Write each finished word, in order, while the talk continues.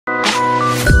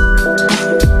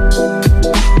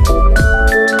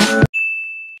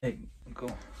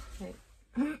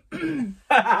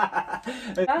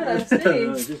That's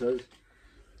nice.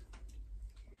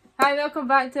 Hi, welcome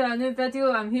back to a new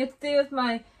video. I'm here today with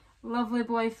my lovely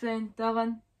boyfriend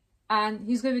Dylan, and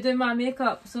he's going to be doing my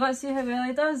makeup, so let's see how well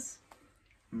he does.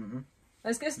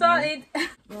 Let's get started.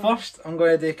 First, I'm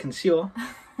going to do concealer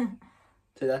to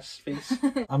this face.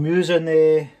 I'm using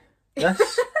this.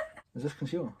 Is this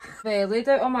concealer? I laid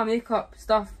out all my makeup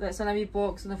stuff that's in a wee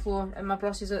box on the floor, and my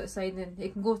brushes out the side, and he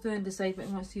can go through and decide what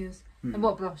he wants to use. And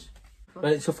what brush?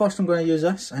 Right, so first I'm going to use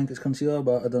this. I think it's concealer,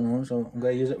 but I don't know, so I'm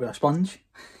going to use it with a sponge.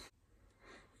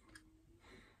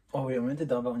 Oh wait, I meant to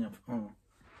dab it on your... Oh.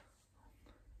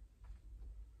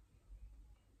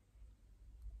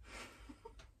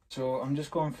 So I'm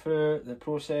just going through the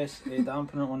process of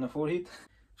dampening it on the forehead.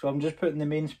 So I'm just putting the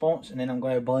main spots and then I'm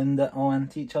going to blend it all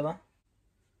into each other.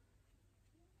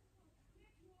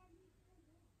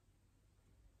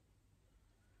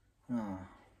 Ah.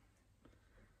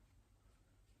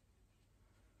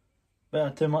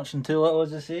 Better too much than too little,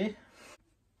 as I say.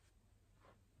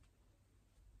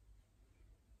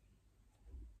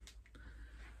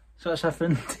 So that's our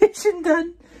foundation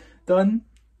done.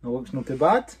 It looks not too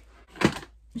bad.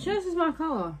 You sure this is my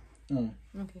colour? No.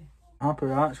 Okay. Happy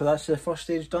with that. So that's the first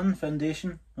stage done,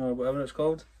 foundation, or whatever it's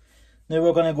called. Now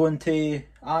we're going to go into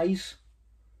eyes.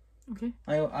 Okay.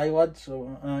 Eyelids,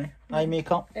 or eye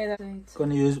makeup. Going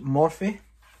to use Morphe.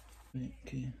 Right,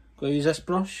 okay. Going to use this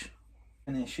brush.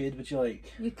 Any shade would you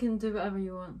like? You can do whatever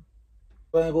you want.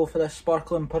 Going to go for this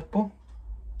sparkling purple.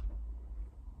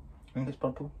 I think it's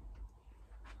purple.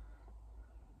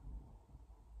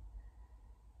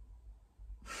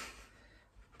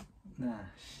 Nah,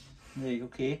 right,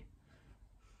 okay.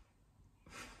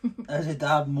 As I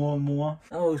dab more and more.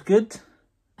 That looks good.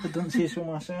 I don't say so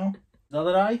myself. The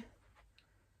other eye.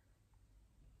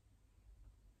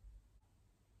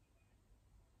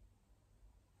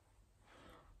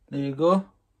 There you go.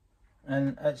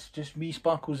 And it's just wee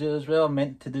sparkles there as well. I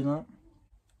meant to do that.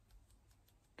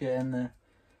 Getting the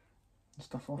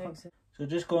stuff off it. So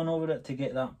just going over it to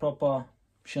get that proper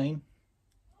shine.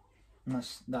 And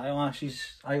that's the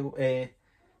eyelashes, eyes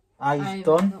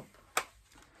done.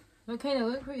 What kind of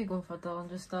look were you going for, Dylan?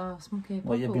 Just a smoky purple?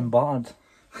 Well, you've been battered.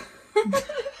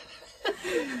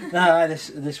 Nah,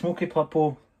 the smoky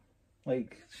purple,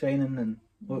 like, shining and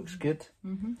looks good.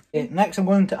 Next I'm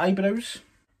going to eyebrows.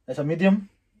 It's a medium.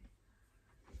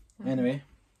 Anyway.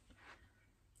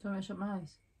 Do you want me to shut my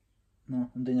eyes? No,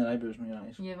 I'm doing your eyebrows, not your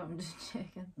eyes. Yeah, but I'm just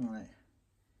checking. Alright.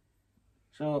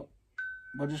 So,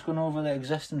 we're just going over the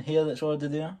existing hair that's already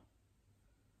there.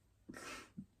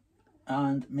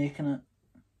 And making it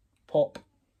pop.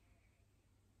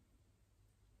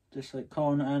 Just like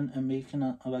calling it in and making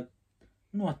it a big,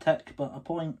 not a tick, but a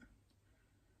point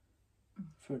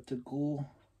for it to go.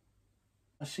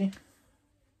 I see.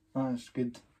 That's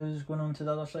good. This is going on to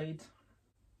the other side.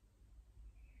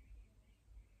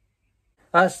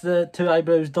 That's the two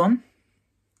eyebrows done.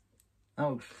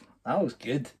 That was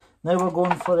good. Now we're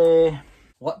going for a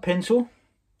lip pencil.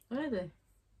 Already?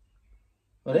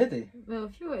 Already? Well,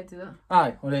 if you want to do that.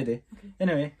 Aye, already. Okay.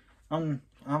 Anyway, I'm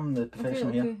the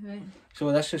professional here. Right.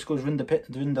 So this just goes round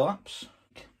the lips.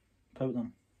 Pout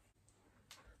them.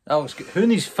 That was good. Who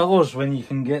needs fillers when you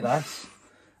can get this?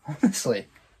 Honestly,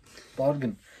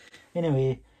 bargain.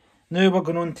 Anyway, now we're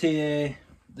going on to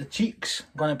the cheeks.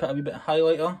 I'm going to put a wee bit of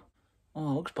highlighter.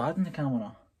 Oh, it looks bad in the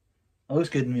camera. It looks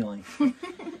good in real life.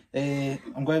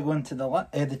 I'm going to go into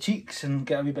the cheeks and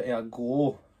get a wee bit of a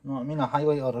glow. You know what I mean? A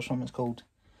highlighter or something it's called.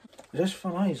 Is this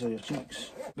for eyes or your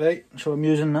cheeks? Right, so I'm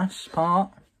using this palette,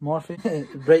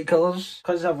 Morphe, bright colours.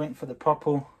 Because I went for the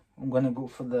purple, I'm going to go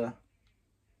for the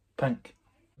pink.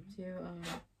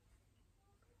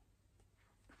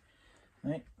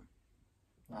 Right.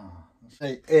 That's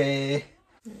right.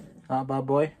 That bad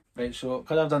boy. Right, so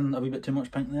because I've done a wee bit too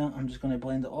much pink there, I'm just going to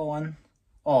blend it all in.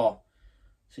 Oh,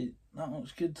 see, that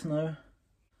looks good now.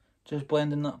 Just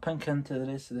blending that pink into the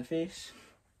rest of the face.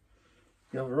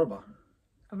 You have a rubber?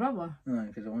 A rubber? No,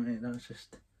 because I want it, that's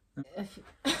just... Okay.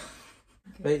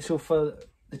 Right, so for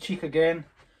the cheek again,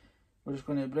 we're just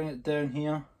going to bring it down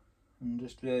here and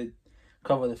just really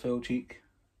cover the full cheek.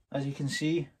 As you can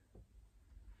see,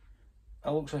 it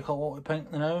looks like a lot of pink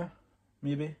now,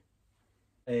 maybe.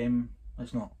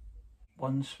 It's not.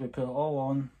 Once we put it all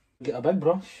on, get a big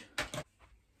brush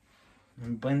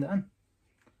and blend it in.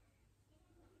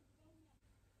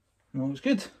 And it looks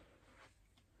good.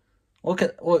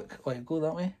 Look, wait, go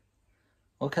that way.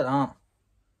 Look at that.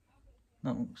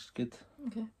 That looks good.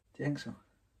 Okay. Do you think so?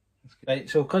 Right,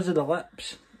 so because of the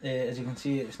lips, as you can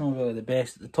see, it's not really the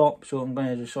best at the top, so I'm going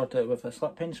to just sort it out with this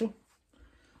lip pencil.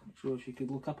 So if you could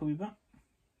look up a wee bit.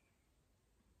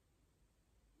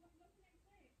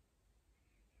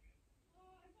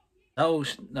 That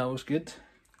looks good.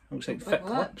 Looks like thick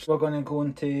lips. lips. We're going to go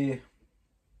into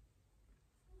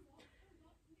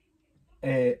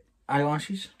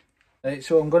eyelashes. Right,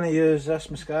 so I'm going to use this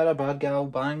mascara, Bad Gal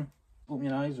Bang. Open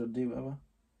your eyes or do whatever.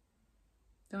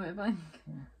 Don't it bang?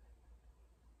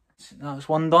 That's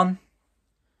one done.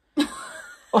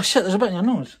 Oh shit, there's a bit in your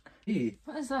nose. Hey.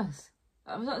 What is this?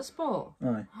 Was that a spot?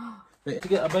 Aye. Right, to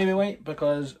get a baby wipe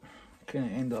because it can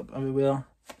end up everywhere.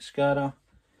 Mascara.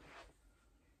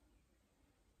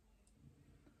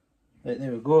 Right,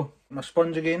 there we go. My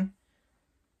sponge again.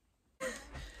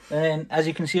 And then, as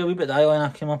you can see, a wee bit of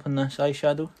eyeliner came up on this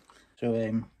eyeshadow. So,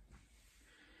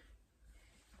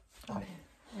 aye.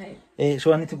 Right.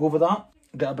 So I need to go over that.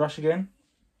 Get a brush again.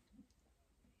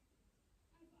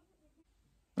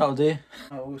 That'll do.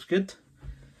 That looks good.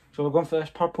 So we're going for this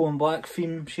purple and black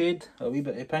theme shade. A wee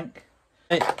bit of pink.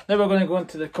 Right, now we're going to go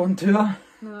into the contour.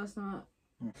 No, that's not.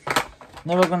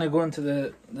 Now we're going to go into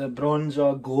the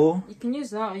bronzer glow. You can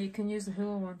use that or you can use the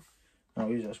Hula one. I'll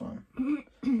use this one.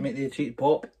 Make the cheek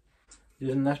pop.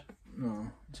 Using this.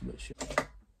 No, it's a bit shit.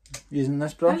 Using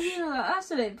this brush. How do you know that? That's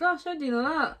the right brush. How do you know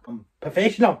that? I'm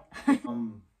professional.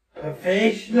 I'm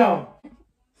professional.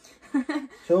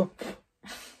 So.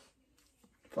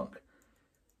 Fuck.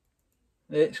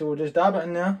 Right, so we'll just dab it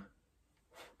in there.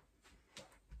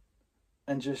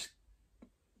 And just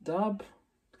dab.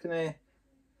 Kinda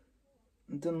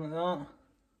doing like that.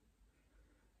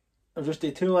 I'll just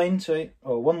do 2 lines, right?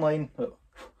 Or 1 line, but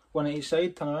 1 at each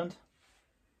side, turn around.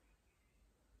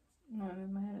 No, I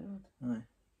made my head out. Aye.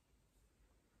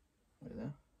 Right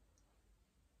there.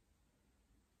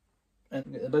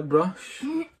 And get the big brush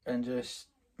and just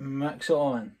mix it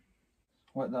all in.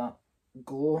 Like that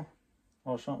glow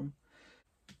or something.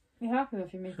 You happy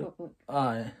with your makeup look?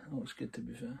 Aye, that looks good to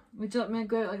be fair. Would you like me to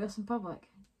go out like this in public?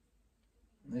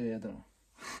 Yeah, I don't know.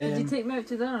 Did you take me out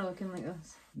to dinner looking like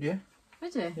this? Yeah.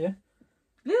 Would you? Yeah.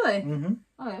 Really? Mm-hmm.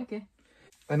 Oh, okay.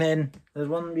 And then there's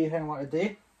one wee thing I want to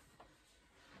do.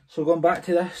 So going back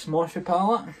to this Morphe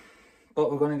palette, but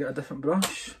we're going to get a different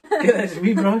brush. Get this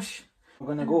wee brush. We're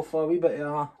going to go for a wee bit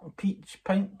of a peach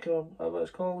pink or whatever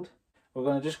it's called. We're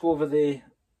going to just go over the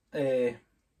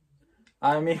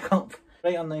eye makeup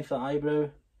right underneath the eyebrow.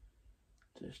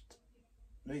 Just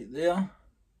right there.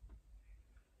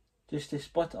 Just to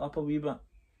split it up a wee bit.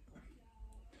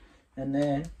 And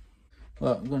then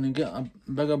we're going to get a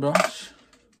bigger brush.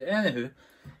 Anywho,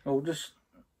 we'll just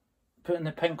putting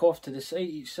the pink off to the side,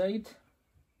 each side.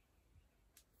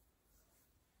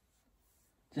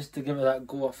 Just to give it that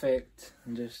glow effect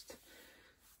and just,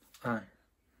 aye.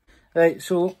 Right,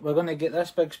 so we're going to get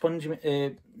this big sponge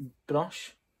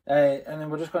brush and then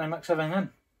we're just going to mix everything in.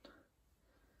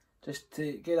 Just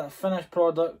to get that finished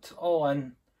product all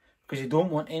in, because you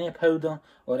don't want any powder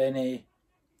or any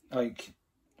like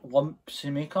lumps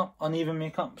of makeup, uneven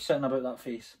makeup sitting about that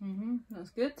face. That's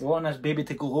good. We want this baby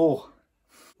to glow.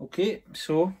 Okay,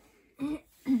 so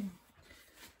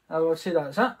I would say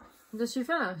that's it. Is she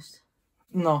finished?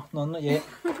 No, not yet.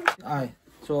 Aye,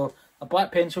 so a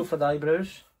black pencil for the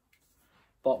eyebrows.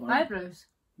 Eyebrows?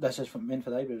 This is meant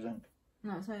for the eyebrows, I think.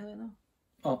 No, it's eyeliner.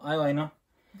 Oh, eyeliner.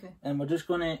 Okay. And we're just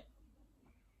going to...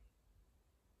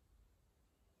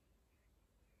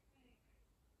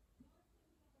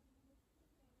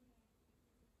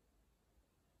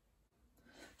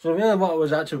 So really what I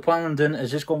was actually planning on doing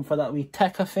is just going for that wee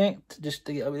tick effect, just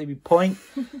to get a wee point.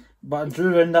 But I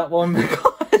drew around that one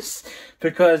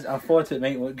because I thought it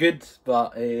might look good,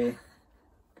 but I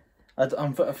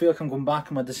feel like I'm going back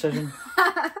on my decision.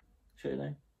 Should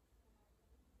I?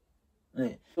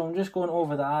 Right, so I'm just going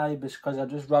over the eye because I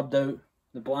just rubbed out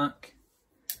the black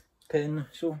pen,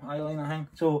 so eyeliner thing.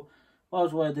 So what I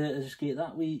was going to do is just get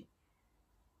that wee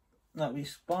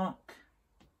spark.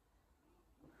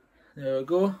 There we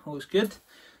go, looks good.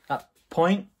 That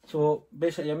point, so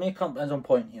basically your makeup is on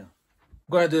point here.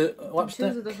 I'm going to do lipstick.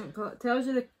 Choose a different colour. Tells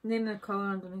you the name of the colour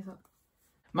underneath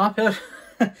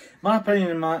it. My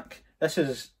opinion, Mac, this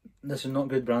is not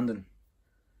good branding.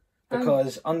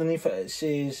 Because underneath it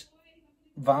says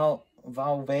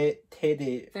Velvet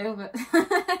Teddy. Velvet.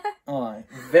 Aye,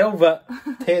 Velvet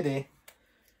Teddy.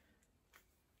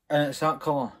 And it's that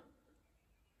colour.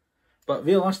 But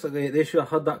realistically, they should have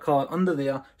had that colour under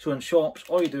there, so in shops,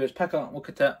 all you do is pick it, look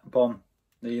at it, boom,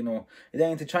 there you know. You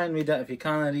don't need to try and read it if you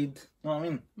can't read, you know what I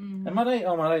mean? Am I right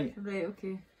or am I right? Right,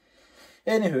 okay.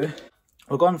 Anywho,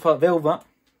 we're going for velvet,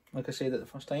 like I said at the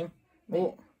first time.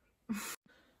 Oh,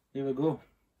 here we go.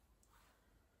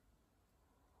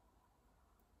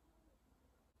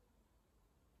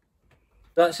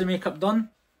 That's the makeup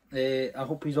done. I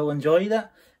hope you all enjoyed it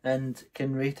and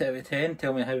can rate it out of 10,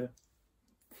 tell me how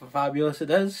fabulous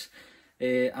it is.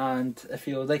 And if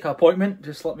you would like an appointment,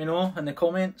 just let me know in the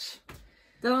comments.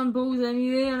 Dylan Bowles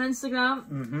MUA on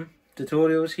Instagram.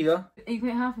 Tutorials here. Are you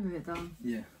quite happy with it, Dylan?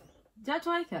 Yeah. Do you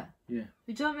actually like it? Yeah.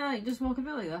 Would you let me like just walk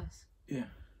about like this? Yeah.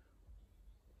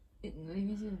 Let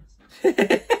me see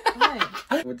this.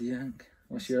 Right. What do you think?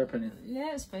 What's your opinion?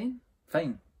 Yeah, it's fine.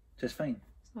 Fine. Just fine.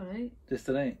 It's alright. Just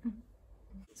alright.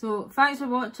 So thanks for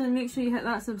watching. Make sure you hit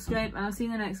that subscribe and I'll see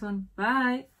you in the next one.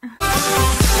 Bye.